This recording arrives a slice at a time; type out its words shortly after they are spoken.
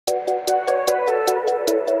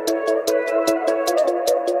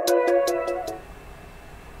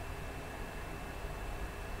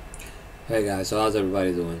Hey guys, so how's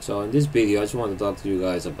everybody doing? So in this video, I just want to talk to you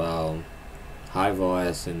guys about Hive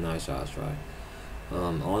OS and NiceHash, right?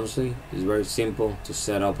 Honestly, it's very simple to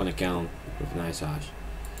set up an account with NiceHash.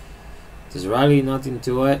 There's really nothing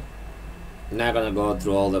to it. I'm not gonna go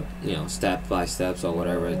through all the step by steps or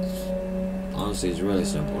whatever. Honestly, it's really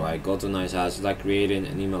simple, right? Go to NiceHash. It's like creating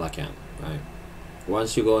an email account, right?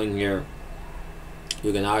 Once you go in here,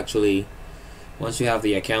 you can actually, once you have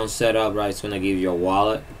the account set up, right, it's gonna give you a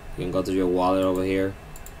wallet. You can go to your wallet over here,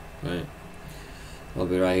 right? It'll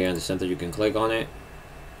be right here in the center. You can click on it,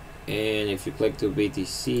 and if you click to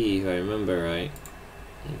BTC, if I remember right,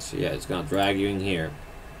 so yeah, it's gonna drag you in here,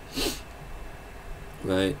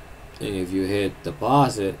 right? And if you hit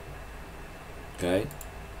deposit, okay,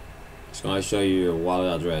 it's gonna show you your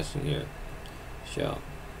wallet address in here. So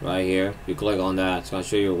right here, you click on that, it's gonna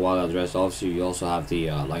show you your wallet address. Obviously, you also have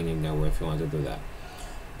the Lightning Network if you want to do that.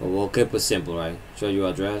 But we'll keep it simple, right? Show you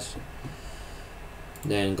address.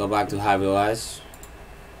 Then go back to HiveOS.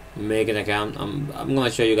 Make an account. I'm gonna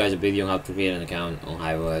show you guys a video on how to create an account on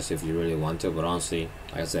HiveOS if you really want to. But honestly,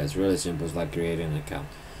 like I said, it's really simple. It's like creating an account.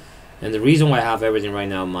 And the reason why I have everything right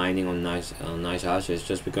now mining on NiceHash is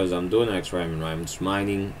just because I'm doing an experiment, right? I'm just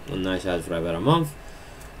mining on NiceHash for about a month,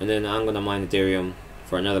 and then I'm gonna mine Ethereum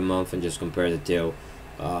for another month and just compare the two.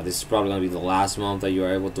 This is probably gonna be the last month that you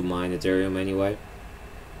are able to mine Ethereum anyway.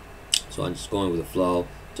 So I'm just going with the flow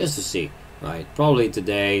just to see, right? Probably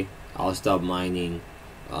today I'll stop mining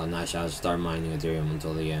NiceHash, start mining Ethereum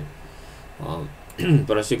until the end.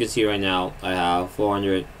 But as you can see right now, I have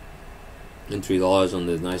 $403 on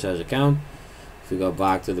the NiceHash account. If we go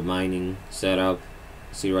back to the mining setup,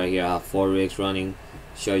 see right here I have 4 rigs running.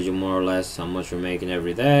 Shows you more or less how much we're making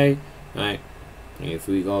every day, right? And if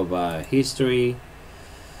we go by history,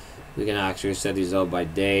 we can actually set these up by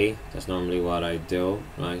day. That's normally what I do,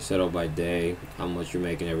 right? Set up by day, how much you're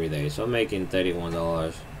making every day. So I'm making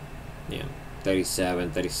 $31, yeah,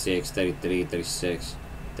 $37, $36, $33, $36,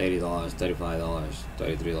 $30, $35,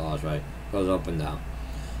 $33, right? Goes up and down.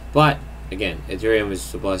 But again, Ethereum is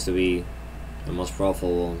supposed to be the most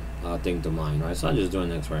profitable thing to mine, right? So I'm just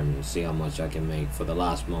doing an experiment to see how much I can make for the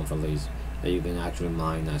last month at least that you can actually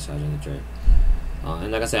mine NiceHash and Ethereum.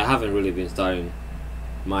 And like I said, I haven't really been starting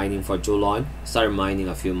mining for too long. Started mining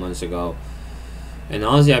a few months ago, and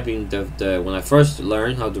honestly, I've been when I first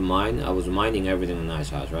learned how to mine, I was mining everything on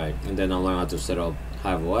NiceHash, right? And then I learned how to set up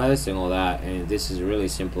Hive OS and all that, and this is really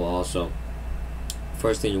simple. Also,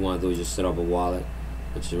 first thing you want to do is just set up a wallet,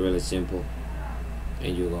 which is really simple,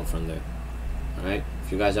 and you go from there. All right,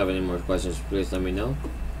 if you guys have any more questions, please let me know.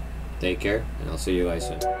 Take care, and I'll see you guys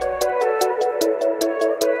soon.